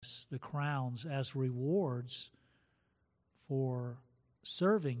the crowns as rewards for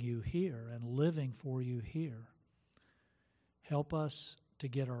serving you here and living for you here. Help us to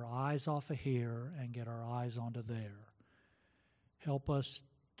get our eyes off of here and get our eyes onto there. Help us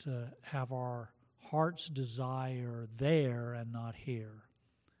to have our heart's desire there and not here.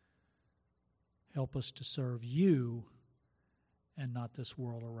 Help us to serve you and not this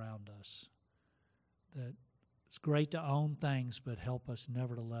world around us. That it's great to own things, but help us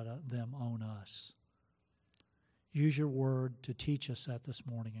never to let them own us. Use your word to teach us that this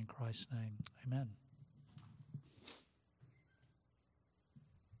morning in Christ's name. Amen.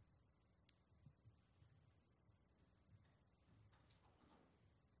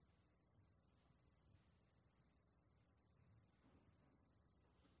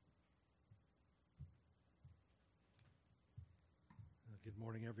 Good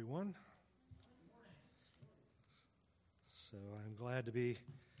morning, everyone. So I'm glad to be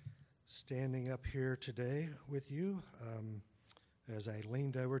standing up here today with you. As I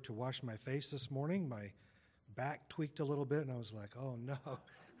leaned over to wash my face this morning, my back tweaked a little bit, and I was like, oh, no.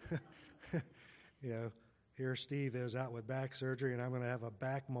 Here Steve is out with back surgery, and I'm going to have a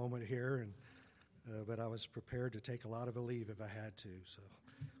back moment here. But I was prepared to take a lot of a leave if I had to.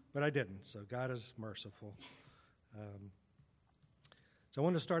 But I didn't, so God is merciful. So I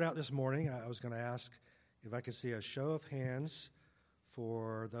wanted to start out this morning. I was going to ask if I could see a show of hands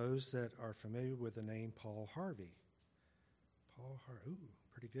for those that are familiar with the name Paul Harvey. Paul Harvey, ooh,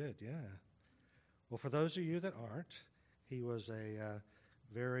 pretty good, yeah. Well, for those of you that aren't, he was a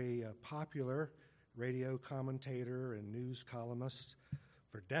very popular radio commentator and news columnist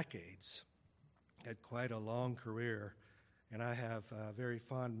for decades. Had quite a long career, and I have very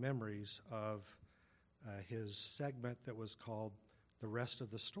fond memories of his segment that was called The Rest of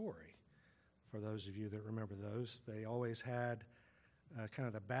the Story. For those of you that remember those, they always had kind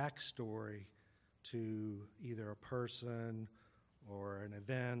of the backstory to either a person or an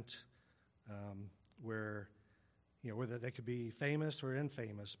event where whether they could be famous or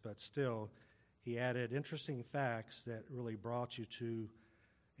infamous, but still he added interesting facts that really brought you to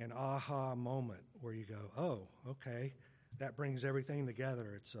an aha moment where you go, oh, okay, that brings everything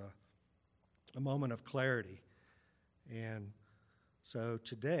together. It's a moment of clarity. And so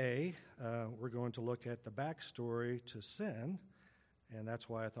today, we're going to look at the backstory to sin, and that's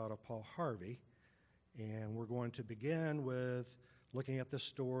why I thought of Paul Harvey. And we're going to begin with looking at the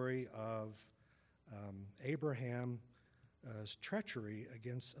story of Abraham's treachery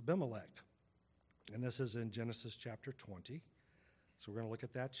against Abimelech. And this is in Genesis chapter 20. So we're going to look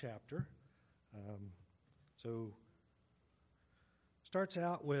at that chapter. So starts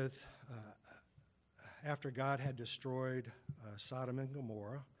out with after God had destroyed Sodom and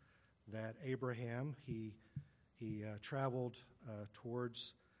Gomorrah, that Abraham, he traveled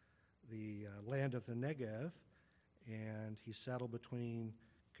towards the land of the Negev, and he settled between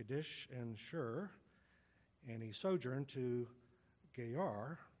Kadesh and Shur, and he sojourned to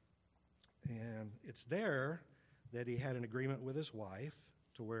Gerar, and it's there that he had an agreement with his wife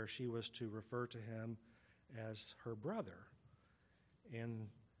to where she was to refer to him as her brother. And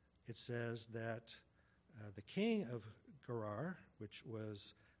it says that the king of Gerar, which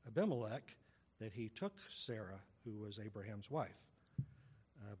was Abimelech, that he took Sarah, who was Abraham's wife,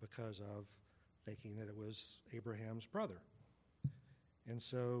 because of thinking that it was Abraham's brother. And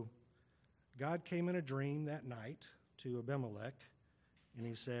so God came in a dream that night to Abimelech, and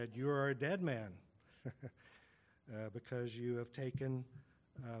he said, "You are a dead man because you have taken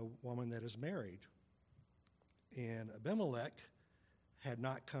a woman that is married." And Abimelech had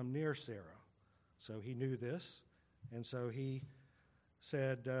not come near Sarah. So he knew this, and so he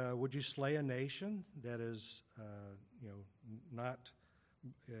said, would you slay a nation that is, not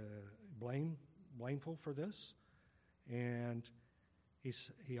blameful for this? And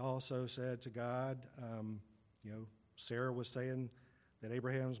he also said to God, Sarah was saying that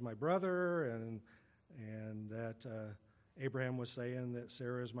Abraham's my brother, and that Abraham was saying that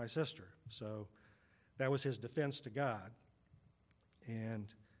Sarah is my sister. So that was his defense to God.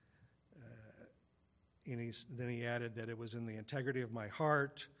 And then he added that it was in the integrity of my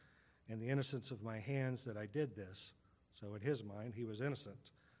heart and the innocence of my hands that I did this. So in his mind, he was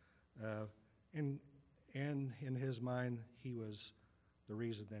innocent. And in his mind, he was the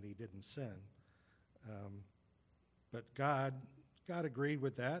reason that he didn't sin. But God agreed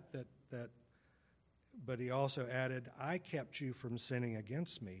with that, but he also added, I kept you from sinning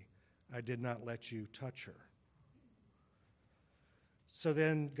against me. I did not let you touch her. So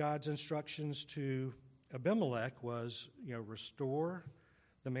then God's instructions to Abimelech was, restore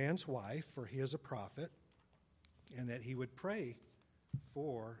the man's wife, for he is a prophet, and that he would pray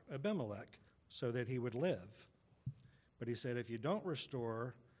for Abimelech so that he would live. But he said, if you don't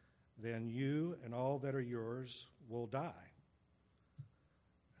restore, then you and all that are yours will die.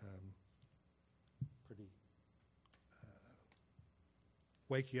 Pretty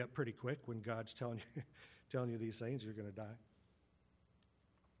wake you up pretty quick when God's telling you these things, you're going to die.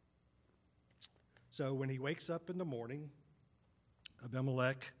 So when he wakes up in the morning,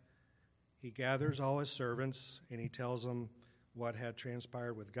 Abimelech, he gathers all his servants and he tells them what had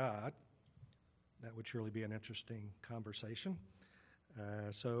transpired with God. That would surely be an interesting conversation.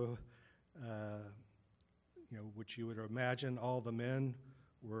 Which you would imagine all the men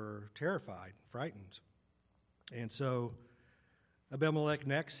were terrified, frightened. And so Abimelech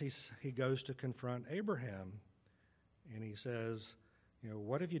next, he goes to confront Abraham, and he says,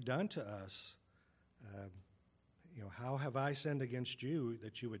 what have you done to us? How have I sinned against you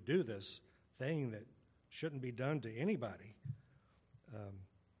that you would do this thing that shouldn't be done to anybody?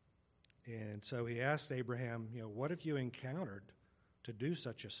 And so he asked Abraham, what have you encountered to do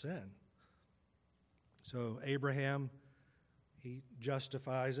such a sin? So Abraham, he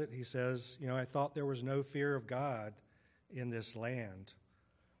justifies it. He says, I thought there was no fear of God in this land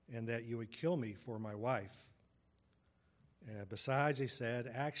and that you would kill me for my wife. Besides, he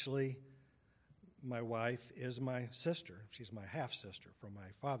said, actually, my wife is my sister. She's my half-sister from my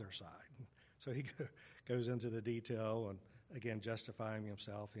father's side. So he goes into the detail and, again, justifying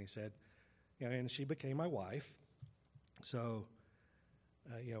himself. And he said, and she became my wife. So,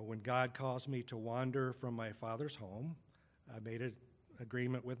 when God caused me to wander from my father's home, I made an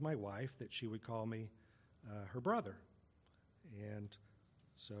agreement with my wife that she would call me her brother. And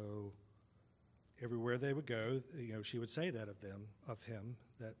so everywhere they would go, she would say that of him,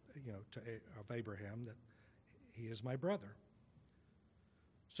 that, of Abraham, that he is my brother.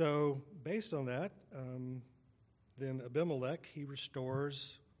 So based on that, then Abimelech, he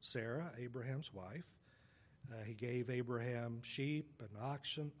restores Sarah, Abraham's wife. He gave Abraham sheep and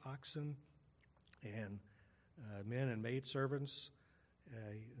oxen and men and maidservants.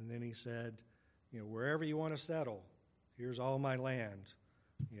 And then he said, wherever you want to settle, here's all my land.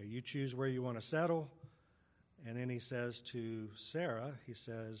 You choose where you want to settle. And then he says to Sarah, he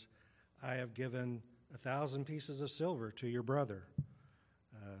says, I have given 1,000 pieces of silver to your brother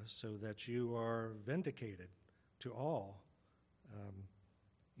so that you are vindicated to all.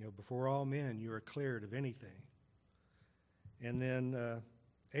 Before all men, you are cleared of anything. And then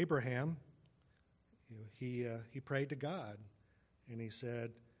Abraham, he prayed to God, and he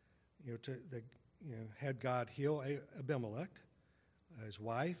said, had God heal Abimelech, his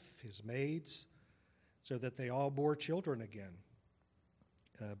wife, his maids, so that they all bore children again,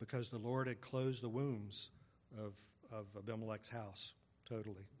 because the Lord had closed the wombs of Abimelech's house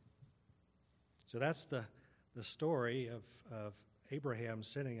totally. So that's the story of Abraham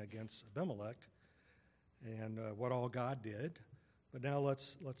sinning against Abimelech and what all God did. But now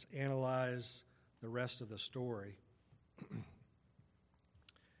let's analyze the rest of the story.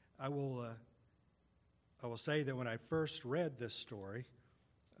 I will say that when I first read this story,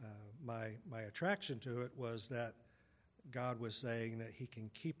 my attraction to it was that God was saying that he can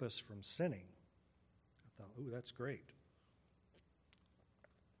keep us from sinning. I thought, ooh, that's great.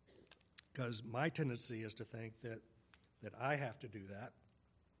 Because my tendency is to think that I have to do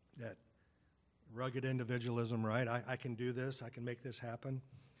that rugged individualism, right? I can do this, I can make this happen.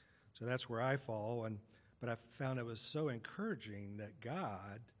 So that's where I fall. But I found it was so encouraging that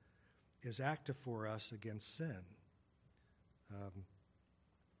God is active for us against sin.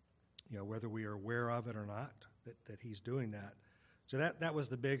 Whether we are aware of it or not, that he's doing that. So that was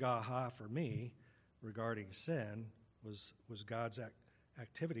the big aha for me regarding sin, was God's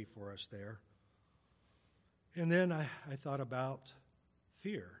activity for us there. And then I thought about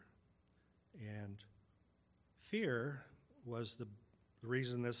fear. And fear was the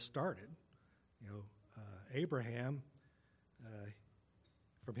reason this started. Abraham,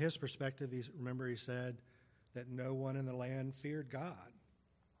 from his perspective, he said that no one in the land feared God,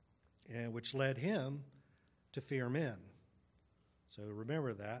 and which led him to fear men. So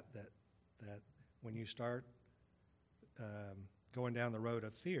remember that when you start going down the road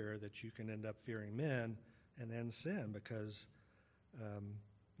of fear, that you can end up fearing men and then sin, because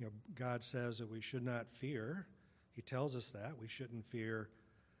God says that we should not fear. He tells us that we shouldn't fear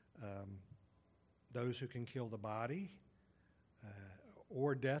those who can kill the body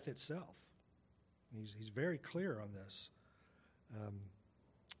or death itself. He's very clear on this.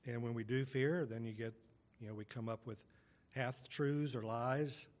 And when we do fear, then you get, we come up with half-truths or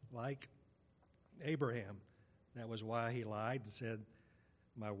lies like Abraham. That was why he lied and said,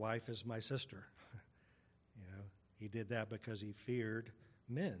 my wife is my sister. He did that because he feared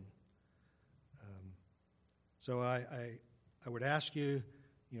men. So I would ask you,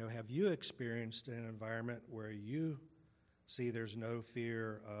 have you experienced an environment where you see there's no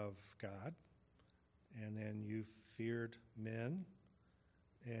fear of God, and then you've feared men,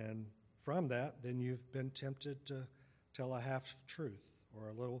 and from that, then you've been tempted to tell a half-truth or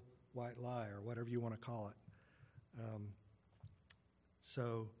a little white lie or whatever you want to call it.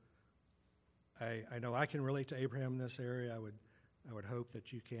 So I know I can relate to Abraham in this area. I would hope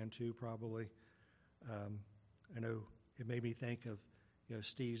that you can too, probably. I know it made me think of,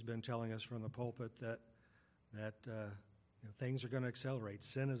 Steve's been telling us from the pulpit that things are going to accelerate.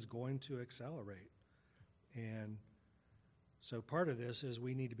 Sin is going to accelerate. And so part of this is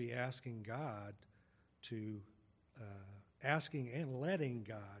we need to be asking God to, asking and letting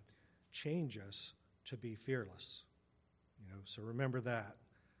God change us to be fearless. So remember that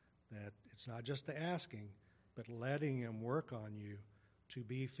it's not just the asking, but letting Him work on you to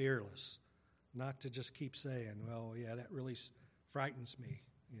be fearless, not to just keep saying, well, yeah, that really frightens me.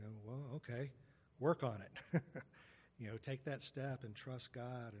 Well, okay, work on it. Take that step and trust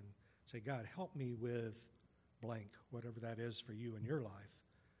God and say, God, help me with blank, whatever that is for you in your life,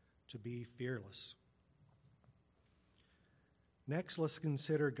 to be fearless. Next, let's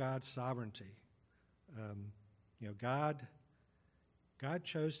consider God's sovereignty. God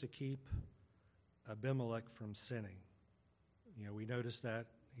chose to keep Abimelech from sinning. We notice that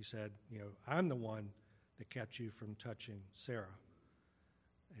he said, I'm the one that kept you from touching Sarah.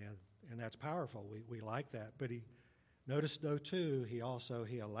 And that's powerful. We like that. But he noticed, though, too, he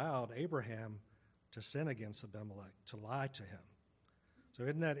allowed Abraham to sin against Abimelech, to lie to him. So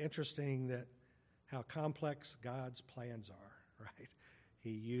isn't that interesting that how complex God's plans are, right?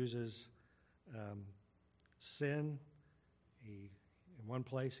 He uses sin. In one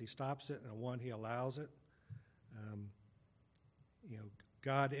place he stops it, and in one he allows it.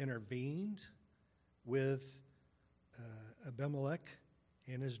 God intervened with Abimelech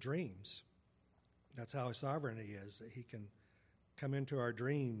in his dreams. That's how his sovereignty is, that he can come into our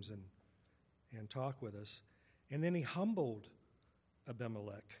dreams and talk with us. And then he humbled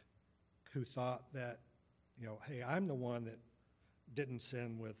Abimelech, who thought that, hey, I'm the one that didn't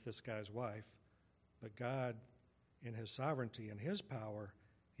sin with this guy's wife, but God, in his sovereignty and his power,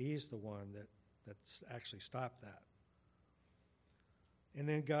 he's the one that's actually stopped that. And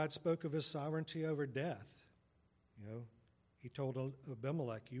then God spoke of his sovereignty over death. He told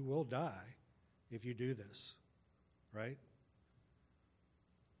Abimelech, you will die if you do this, right?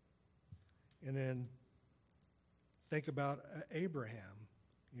 And then think about Abraham.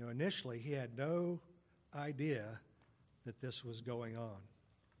 Initially he had no idea that this was going on,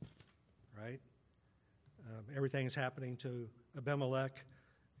 right? Everything's happening to Abimelech,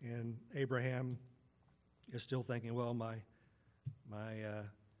 and Abraham is still thinking, well, my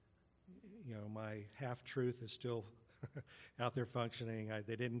half-truth is still out there functioning.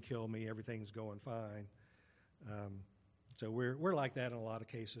 They didn't kill me. Everything's going fine. So we're like that in a lot of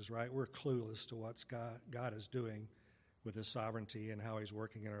cases, right? We're clueless to what God is doing with His sovereignty and how He's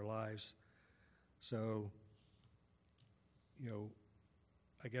working in our lives. So,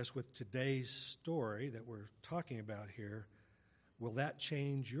 I guess with today's story that we're talking about here, will that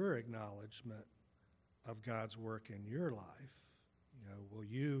change your acknowledgement of God's work in your life? Will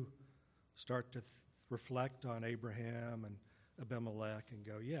you start to reflect on Abraham and Abimelech and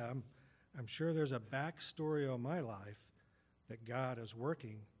go, yeah, I'm sure there's a backstory of my life that God is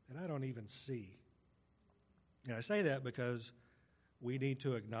working that I don't even see. And I say that because we need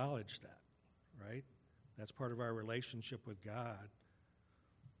to acknowledge that, right? That's part of our relationship with God,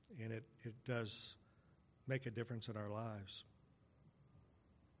 and it does make a difference in our lives.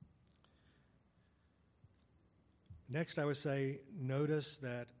 Next, I would say, notice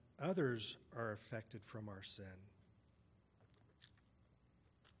that others are affected from our sin.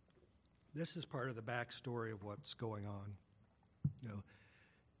 This is part of the backstory of what's going on.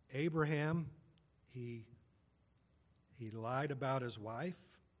 Abraham, he lied about his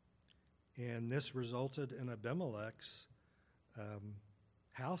wife, and this resulted in Abimelech's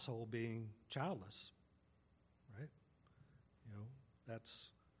household being childless, right?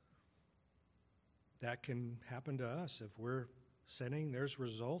 That can happen to us. If we're sinning, there's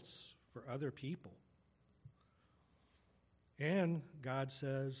results for other people. And God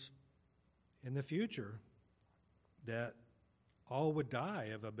says in the future that all would die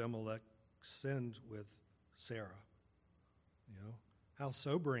if Abimelech sinned with Sarah. How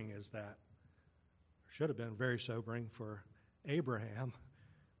sobering is that? Should have been very sobering for Abraham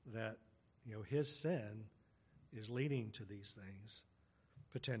that, his sin is leading to these things,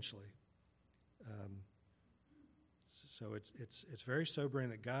 potentially. So it's very sobering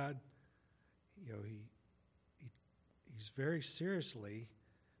that God, he's very seriously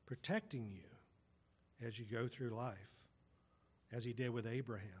protecting you as you go through life, as he did with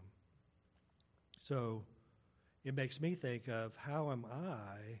Abraham. So it makes me think of how am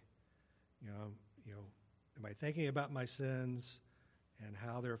I, am I thinking about my sins and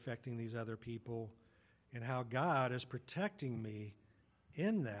how they're affecting these other people, and how God is protecting me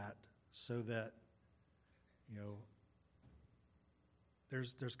in that, so that,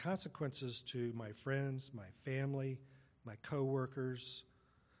 there's consequences to my friends, my family, my coworkers,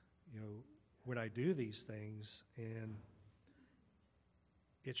 when I do these things, and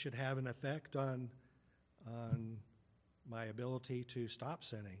it should have an effect on my ability to stop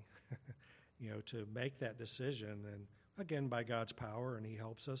sinning, to make that decision, and again, by God's power, and he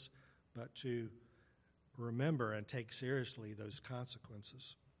helps us, but to remember and take seriously those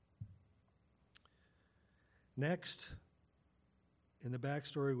consequences. Next, in the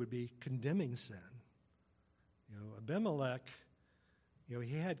backstory would be condemning sin. Abimelech,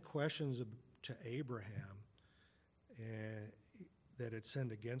 he had questions to Abraham that had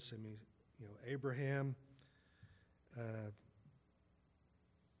sinned against him. Abraham,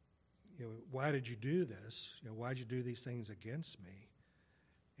 why did you do this? Why did you do these things against me?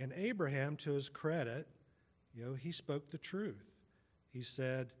 And Abraham, to his credit, he spoke the truth. He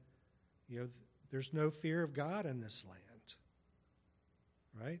said, there's no fear of God in this land,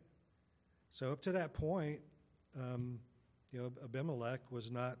 right? So up to that point, Abimelech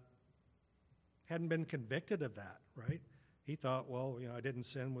hadn't been convicted of that, right? He thought, well, I didn't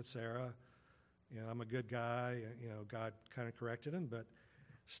sin with Sarah. I'm a good guy. God kind of corrected him, but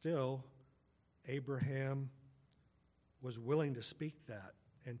still, Abraham was willing to speak that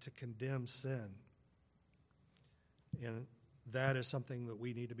and to condemn sin. And that is something that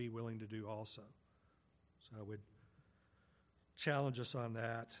we need to be willing to do also. So I would challenge us on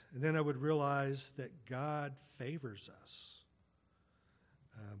that. And then I would realize that God favors us.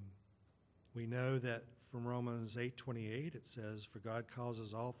 We know that from Romans 8:28, it says, "For God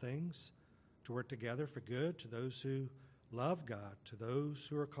causes all things to work together for good to those who love God, to those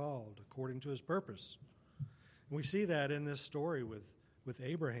who are called according to his purpose." And we see that in this story with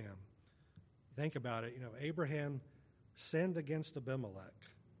Abraham. Think about it. Abraham sinned against Abimelech,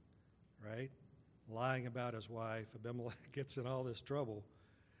 right? Lying about his wife. Abimelech gets in all this trouble.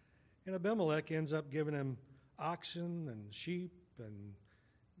 And Abimelech ends up giving him oxen and sheep and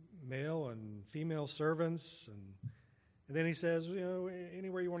male and female servants. And then he says,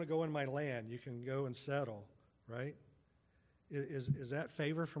 anywhere you want to go in my land, you can go and settle, right? Is that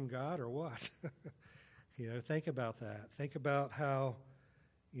favor from God or what? Think about that. Think about how,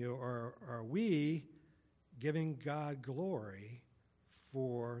 are we giving God glory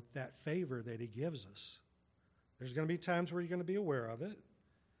for that favor that he gives us? There's going to be times where you're going to be aware of it,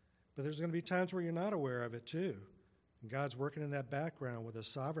 but there's going to be times where you're not aware of it too. And God's working in that background with his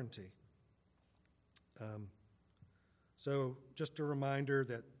sovereignty. So just a reminder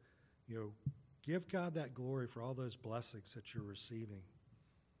that, give God that glory for all those blessings that you're receiving.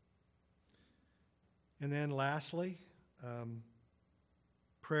 And then lastly,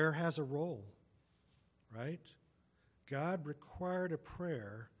 prayer has a role, right? God required a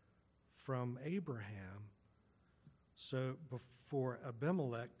prayer from Abraham for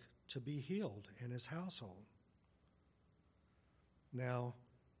Abimelech to be healed in his household. Now,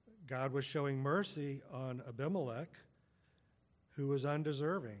 God was showing mercy on Abimelech, who was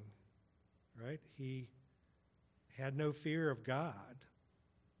undeserving, right? He had no fear of God,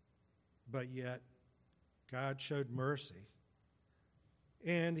 but yet God showed mercy.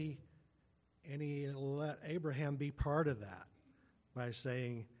 And he let Abraham be part of that by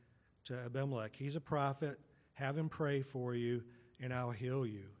saying to Abimelech, he's a prophet, have him pray for you, and I'll heal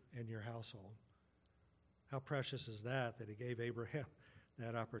you and your household. How precious is that he gave Abraham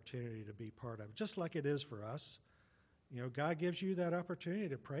that opportunity to be part of it, just like it is for us. God gives you that opportunity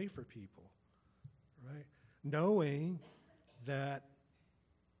to pray for people, right? Knowing that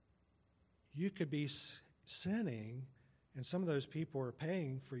you could be sinning, and some of those people are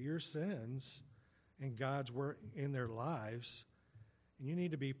paying for your sins and God's work in their lives, and you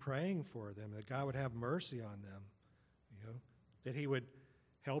need to be praying for them, that God would have mercy on them, that he would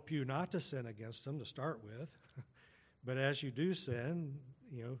help you not to sin against them to start with, but as you do sin,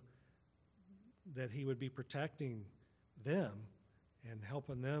 that he would be protecting them and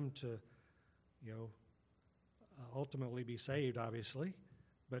helping them to, ultimately be saved, obviously,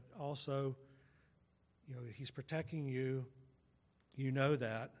 but also, he's protecting you,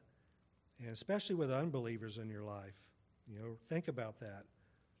 that, and especially with unbelievers in your life, think about that.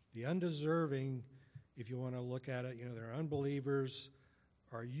 The undeserving, if you want to look at it, they're unbelievers.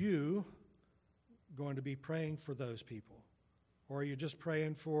 Are you going to be praying for those people? Or are you just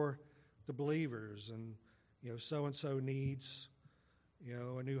praying for the believers and, so-and-so needs,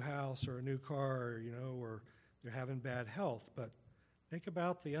 a new house or a new car, or they're having bad health. But think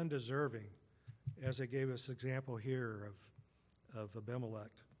about the undeserving, as I gave us example here of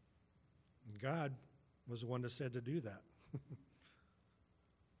Abimelech. And God was the one that said to do that.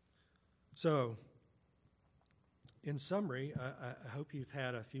 So, in summary, I hope you've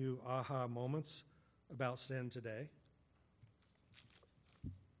had a few aha moments about sin today.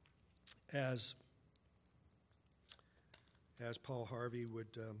 As Paul Harvey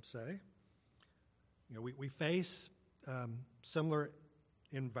would say, we face similar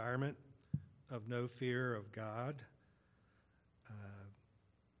environment of no fear of God.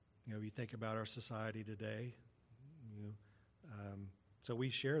 You think about our society today. So we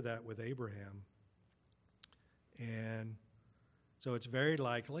share that with Abraham. And so it's very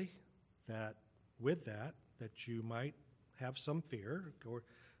likely that with that you might have some fear. Or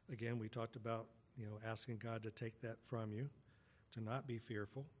again, we talked about, asking God to take that from you, to not be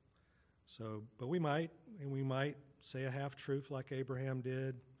fearful. So, but we might say a half-truth like Abraham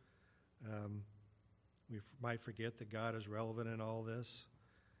did. We might forget that God is relevant in all this.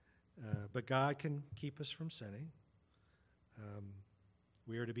 But God can keep us from sinning.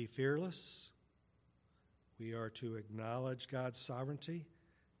 We are to be fearless. We are to acknowledge God's sovereignty,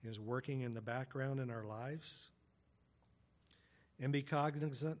 His working in the background in our lives, and be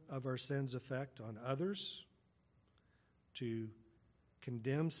cognizant of our sin's effect on others, to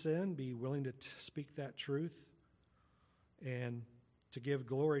condemn sin, be willing to speak that truth, and to give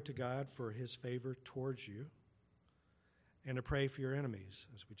glory to God for His favor towards you, and to pray for your enemies,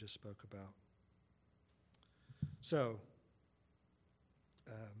 as we just spoke about. So,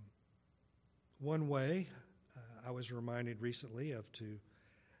 one way I was reminded recently of to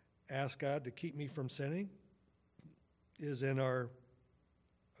ask God to keep me from sinning is in our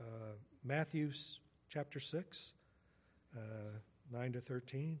Matthew chapter 6, 9 to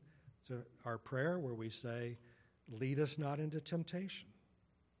 13. It's our prayer where we say, lead us not into temptation.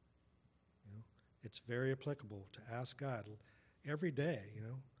 It's very applicable to ask God every day,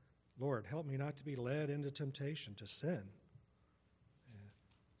 Lord, help me not to be led into temptation, to sin.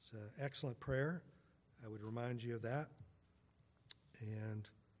 It's an excellent prayer. I would remind you of that. And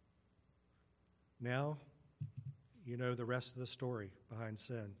now you know the rest of the story behind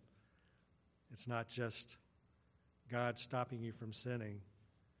sin. It's not just God stopping you from sinning,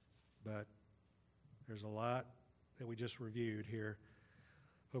 but there's a lot that we just reviewed here.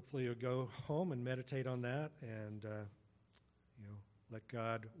 Hopefully you'll go home and meditate on that and let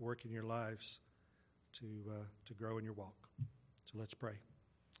God work in your lives to grow in your walk. So let's pray.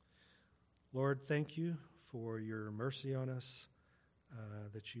 Lord, thank you for your mercy on us,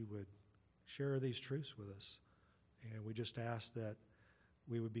 that you would share these truths with us. And we just ask that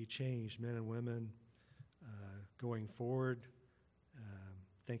we would be changed, men and women, going forward,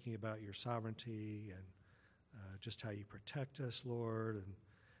 thinking about your sovereignty and just how you protect us, Lord,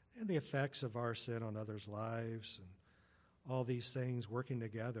 and the effects of our sin on others' lives, and all these things working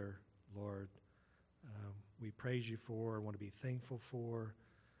together, Lord. We praise you for and want to be thankful for,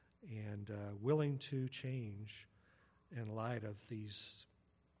 and willing to change in light of these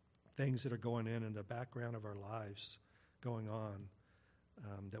things that are going in the background of our lives going on,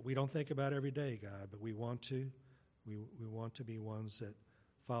 that we don't think about every day, God, but we want to. We want to be ones that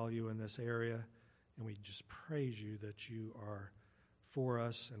follow you in this area, and we just praise you that you are for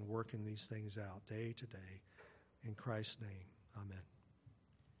us and working these things out day to day. In Christ's name, amen.